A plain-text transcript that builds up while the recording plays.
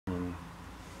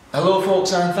Hello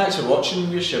folks, and thanks for watching.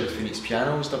 We're Sherwood Phoenix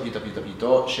Pianos.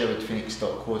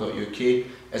 www.sherwoodphoenix.co.uk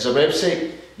is our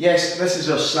website. Yes, this is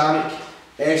our Sammick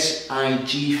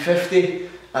SIG 50.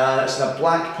 It's in a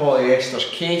black polyester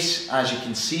case, as you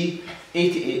can see.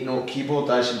 88 note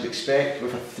keyboard, as you'd expect,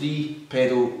 with a 3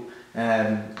 pedal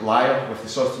lyre with the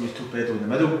soft neutral pedal in the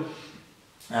middle.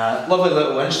 Lovely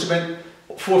little instrument,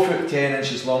 4 foot 10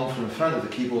 inches long from the front of the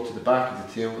keyboard to the back of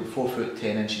the tail, and 4 foot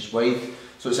 10 inches wide.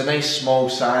 So it's a nice small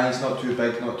size, not too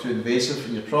big, not too invasive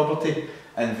in your property,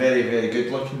 and very, very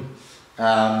good looking.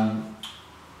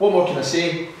 What more can I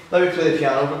say? Let me play the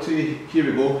piano over to you. Here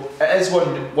we go. It is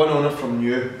one owner from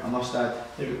new, I must add.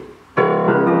 Here we go.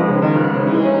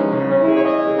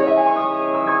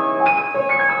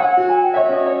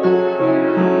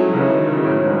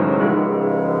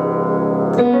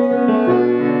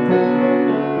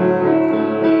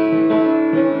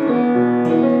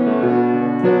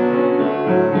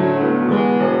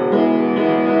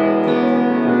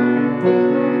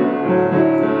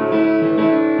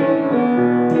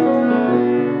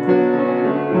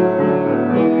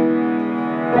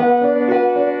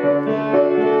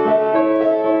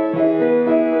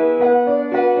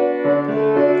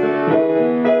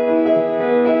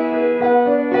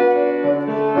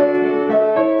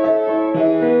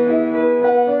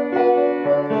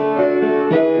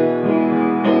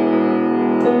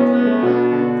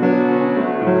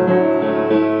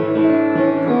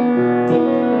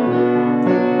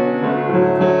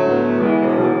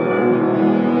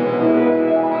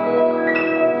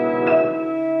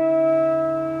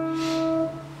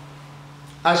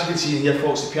 As you can see in here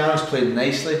folks, the piano's playing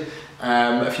nicely.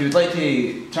 If you would like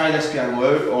to try this piano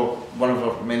out, or one of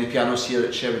our many pianos here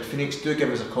at Sherwood Phoenix, do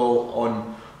give us a call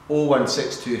on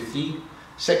 01623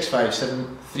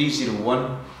 657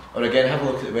 301, or again have a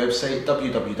look at the website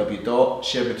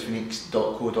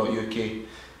www.sherwoodphoenix.co.uk.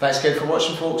 Thanks again for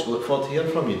watching folks, we look forward to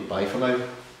hearing from you. Bye for now.